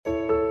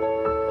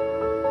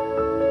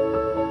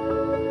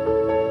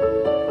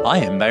I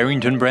am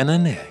Barrington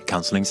Brennen,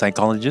 counseling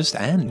psychologist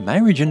and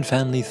marriage and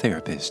family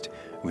therapist,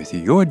 with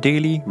your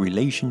daily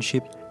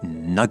relationship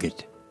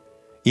nugget.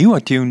 You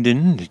are tuned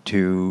in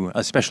to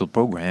a special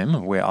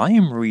program where I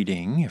am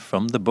reading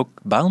from the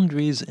book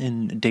Boundaries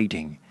in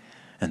Dating,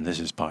 and this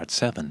is part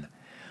 7.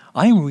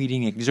 I am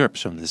reading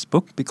excerpts from this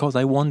book because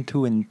I want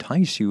to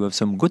entice you of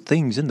some good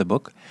things in the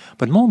book,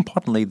 but more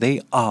importantly,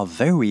 they are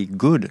very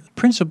good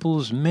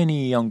principles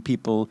many young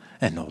people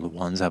and older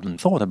ones haven't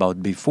thought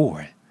about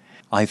before.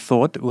 I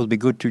thought it would be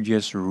good to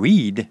just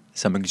read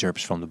some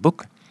excerpts from the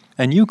book,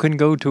 and you can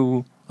go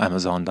to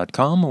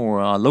Amazon.com or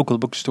a local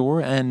bookstore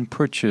and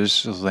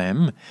purchase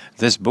them.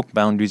 This book,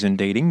 Boundaries in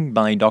Dating,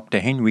 by Dr.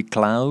 Henry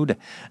Cloud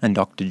and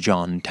Dr.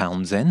 John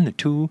Townsend,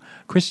 two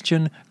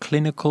Christian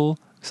clinical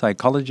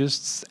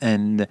psychologists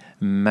and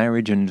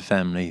marriage and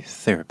family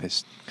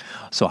therapists.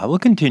 So I will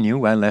continue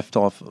where I left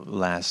off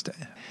last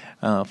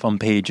from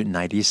page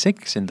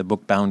 96 in the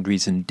book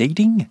Boundaries in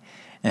Dating,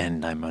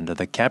 and I'm under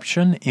the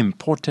caption,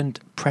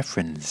 Important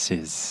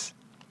Preferences.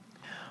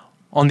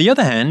 On the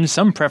other hand,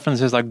 some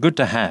preferences are good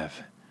to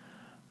have.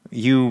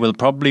 You will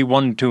probably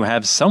want to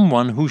have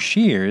someone who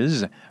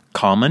shares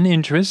common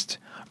interests,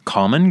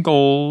 common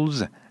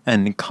goals,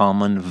 and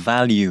common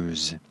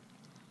values.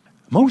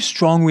 Most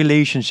strong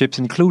relationships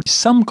include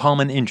some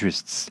common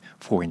interests.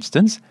 For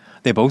instance,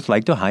 they both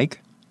like to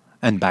hike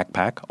and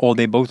backpack, or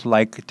they both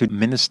like to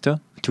minister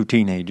to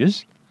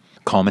teenagers.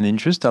 Common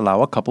interests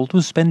allow a couple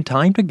to spend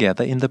time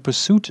together in the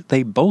pursuit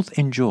they both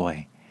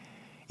enjoy.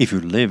 If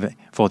you live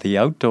for the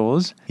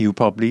outdoors, you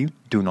probably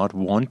do not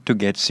want to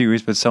get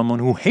serious with someone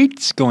who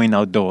hates going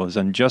outdoors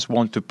and just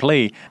wants to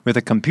play with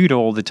a computer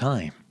all the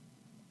time.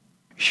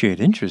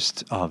 Shared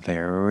interests are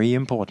very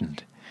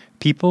important.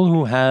 People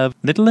who have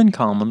little in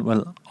common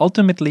will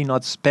ultimately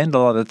not spend a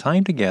lot of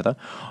time together,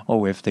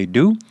 or if they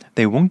do,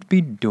 they won't be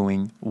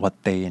doing what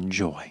they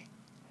enjoy.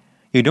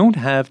 You don't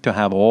have to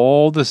have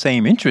all the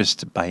same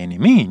interests by any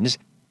means.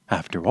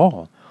 After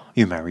all,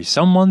 you marry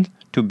someone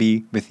to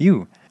be with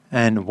you,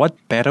 and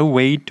what better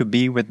way to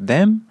be with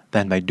them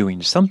than by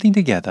doing something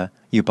together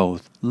you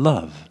both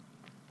love?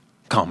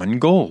 Common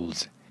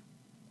goals.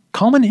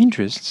 Common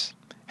interests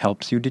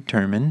helps you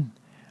determine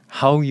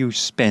how you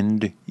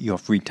spend your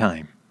free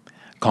time.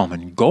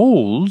 Common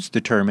goals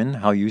determine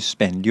how you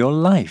spend your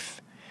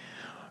life.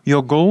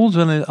 Your goals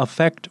will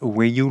affect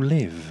where you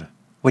live,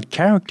 what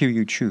character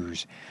you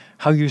choose,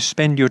 how you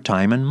spend your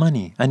time and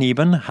money, and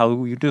even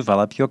how you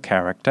develop your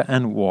character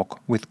and walk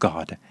with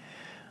God.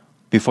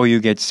 Before you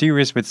get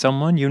serious with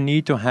someone, you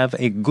need to have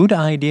a good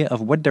idea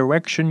of what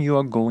direction you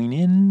are going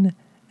in,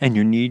 and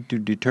you need to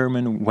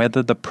determine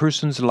whether the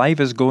person's life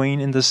is going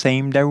in the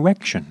same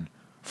direction.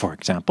 For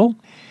example,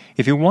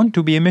 if you want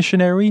to be a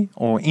missionary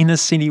or inner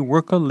city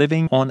worker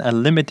living on a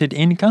limited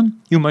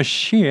income, you must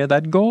share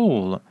that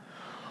goal.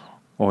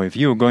 Or if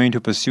you are going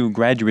to pursue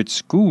graduate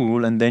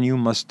school, and then you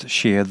must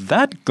share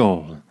that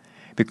goal,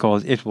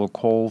 because it will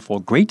call for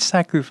great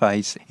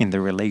sacrifice in the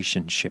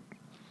relationship.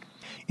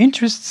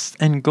 Interests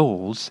and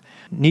goals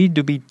need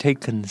to be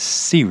taken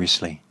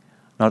seriously.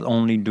 Not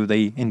only do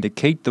they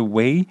indicate the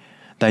way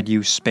that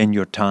you spend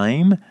your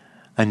time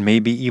and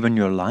maybe even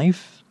your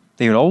life,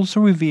 they will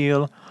also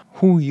reveal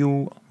who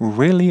you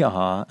really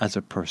are as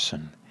a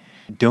person.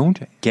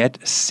 Don't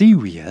get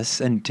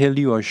serious until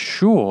you are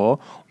sure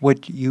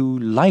what you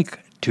like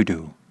to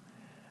do.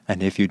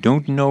 And if you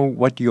don't know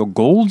what your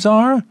goals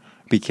are,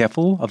 be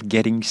careful of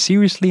getting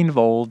seriously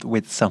involved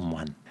with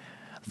someone.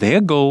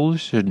 Their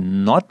goals should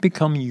not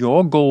become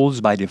your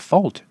goals by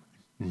default.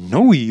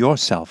 Know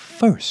yourself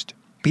first.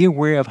 Be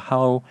aware of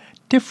how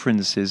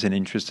differences in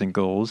interests and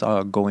goals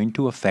are going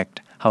to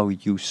affect how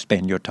you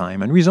spend your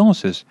time and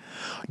resources.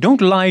 Don't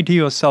lie to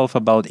yourself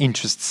about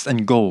interests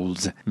and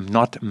goals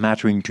not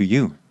mattering to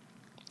you.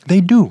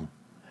 They do,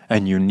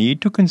 and you need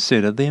to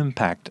consider the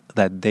impact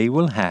that they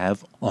will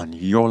have on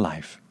your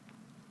life.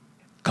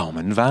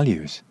 Common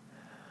values.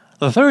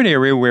 The third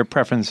area where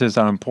preferences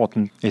are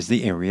important is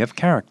the area of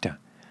character.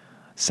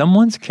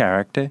 Someone's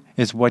character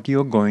is what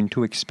you're going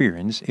to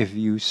experience if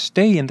you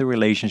stay in the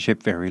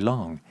relationship very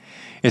long.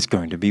 It's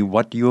going to be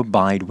what you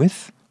abide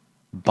with,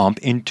 bump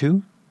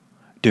into,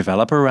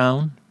 develop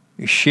around,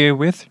 share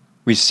with,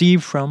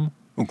 receive from,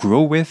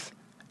 grow with,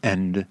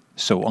 and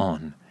so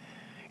on.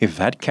 If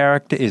that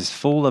character is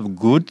full of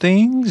good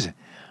things,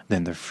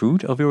 then the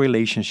fruit of your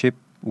relationship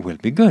will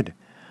be good.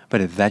 But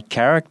if that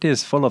character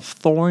is full of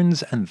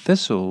thorns and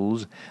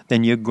thistles,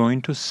 then you're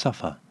going to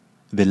suffer.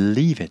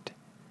 Believe it.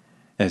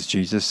 As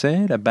Jesus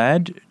said, a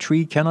bad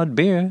tree cannot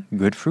bear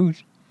good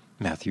fruit.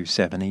 Matthew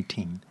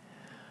 7:18.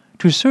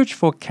 To search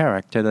for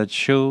character that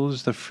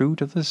shows the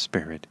fruit of the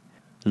Spirit,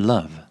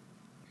 love,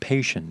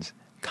 patience,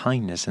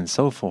 kindness, and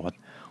so forth,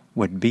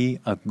 would be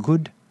a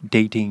good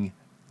dating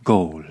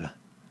goal.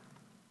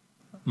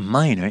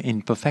 Minor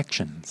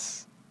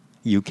imperfections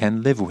you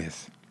can live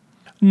with.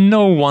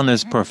 No one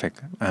is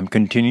perfect. I'm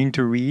continuing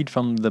to read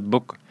from the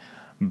book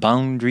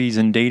Boundaries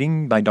in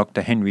Dating by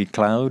Dr. Henry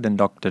Cloud and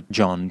Dr.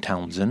 John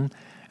Townsend.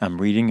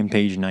 I'm reading on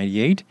page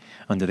 98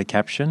 under the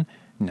caption,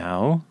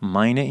 Now,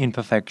 Minor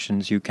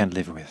Imperfections You Can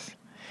Live With.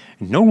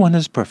 No one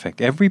is perfect.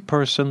 Every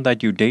person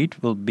that you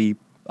date will be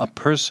a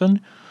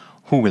person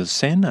who will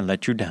sin and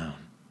let you down.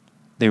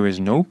 There is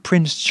no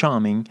Prince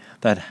Charming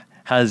that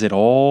has it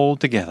all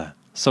together.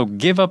 So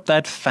give up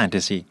that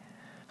fantasy.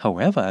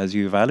 However, as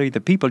you evaluate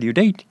the people you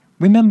date,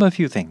 remember a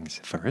few things.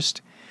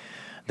 First,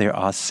 there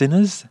are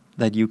sinners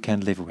that you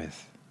can live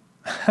with.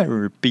 I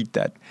repeat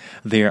that.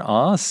 There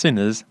are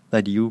sinners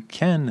that you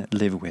can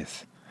live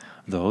with.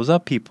 Those are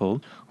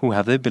people who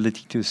have the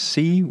ability to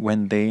see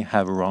when they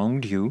have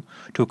wronged you,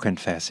 to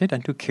confess it,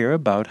 and to care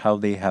about how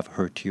they have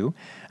hurt you,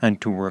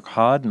 and to work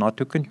hard not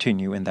to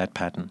continue in that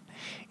pattern.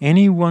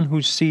 Anyone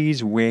who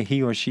sees where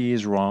he or she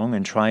is wrong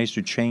and tries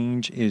to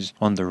change is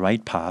on the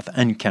right path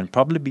and can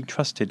probably be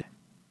trusted,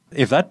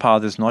 if that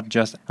path is not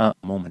just a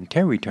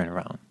momentary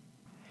turnaround.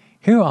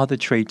 Here are the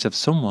traits of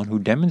someone who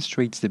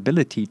demonstrates the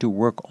ability to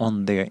work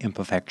on their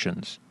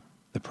imperfections.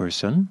 The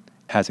person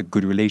has a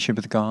good relationship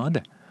with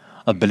God,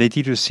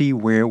 ability to see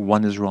where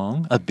one is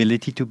wrong,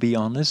 ability to be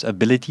honest,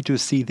 ability to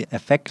see the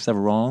effects of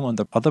wrong on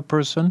the other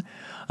person,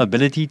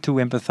 ability to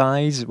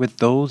empathize with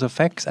those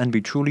effects and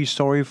be truly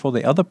sorry for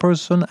the other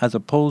person as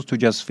opposed to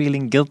just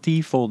feeling guilty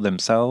for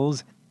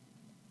themselves,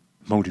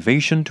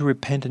 motivation to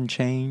repent and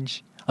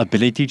change,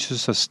 ability to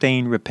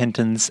sustain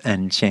repentance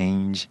and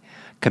change,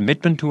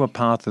 commitment to a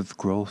path of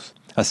growth,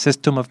 a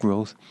system of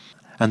growth,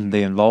 and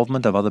the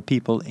involvement of other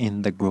people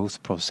in the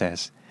growth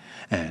process,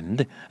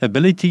 and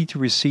ability to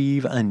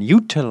receive and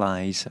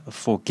utilize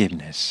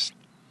forgiveness.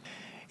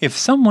 If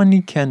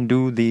someone can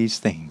do these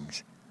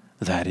things,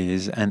 that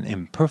is an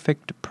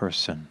imperfect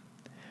person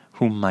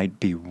who might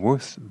be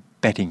worth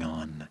betting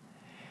on.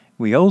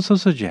 We also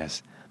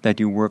suggest that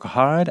you work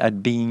hard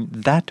at being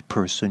that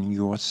person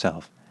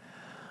yourself.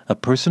 A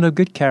person of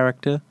good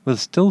character will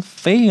still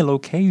fail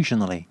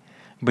occasionally,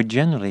 but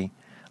generally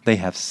they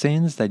have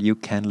sins that you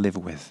can live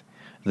with.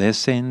 Their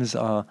sins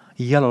are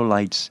yellow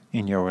lights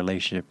in your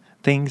relationship,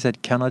 things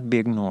that cannot be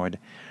ignored,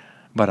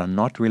 but are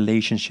not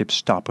relationship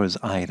stoppers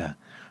either.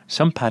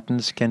 Some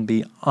patterns can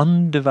be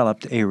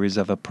undeveloped areas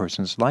of a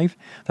person's life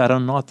that are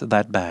not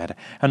that bad,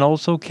 and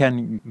also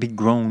can be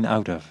grown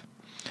out of.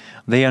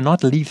 They are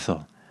not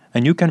lethal,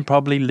 and you can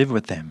probably live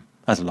with them,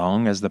 as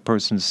long as the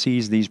person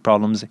sees these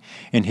problems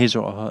in his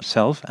or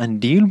herself and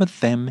deal with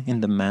them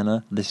in the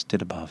manner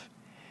listed above.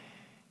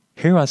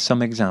 Here are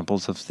some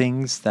examples of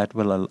things that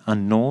will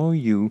annoy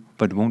you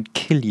but won't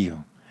kill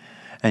you,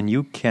 and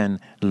you can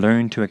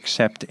learn to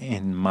accept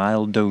in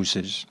mild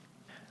doses.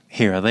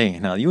 Here are they.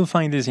 Now, you'll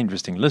find this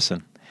interesting.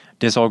 Listen.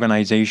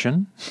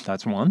 Disorganization,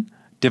 that's one.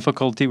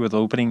 Difficulty with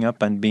opening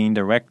up and being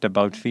direct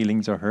about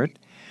feelings or hurt.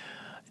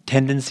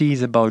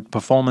 Tendencies about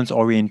performance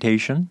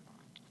orientation.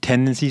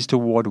 Tendencies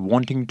toward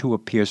wanting to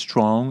appear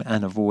strong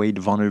and avoid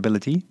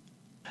vulnerability.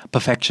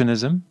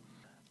 Perfectionism.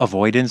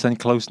 Avoidance and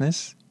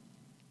closeness.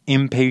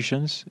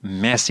 Impatience.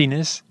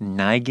 Messiness.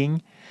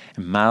 Nagging.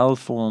 And mild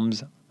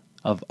forms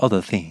of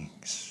other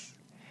things.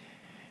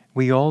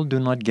 We all do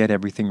not get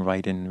everything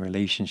right in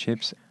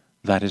relationships.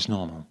 That is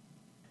normal.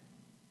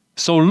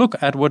 So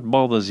look at what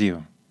bothers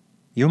you.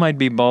 You might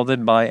be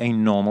bothered by a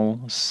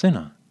normal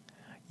sinner.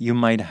 You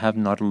might have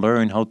not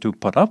learned how to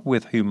put up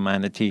with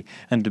humanity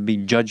and to be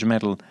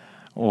judgmental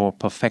or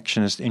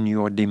perfectionist in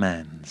your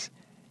demands.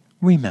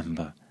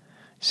 Remember,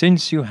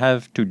 since you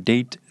have to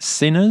date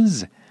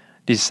sinners,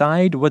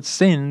 decide what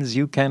sins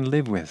you can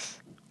live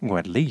with, or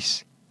at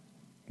least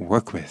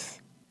work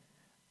with.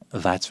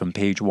 That's from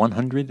page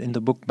 100 in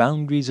the book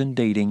Boundaries in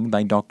Dating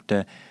by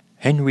Dr.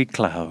 Henry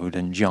Cloud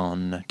and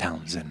John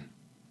Townsend.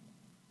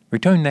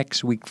 Return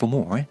next week for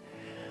more.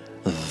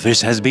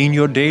 This has been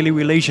your Daily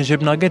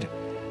Relationship Nugget.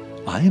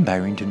 I am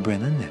Barrington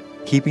Brennen,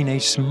 keeping a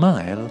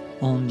smile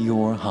on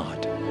your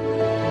heart.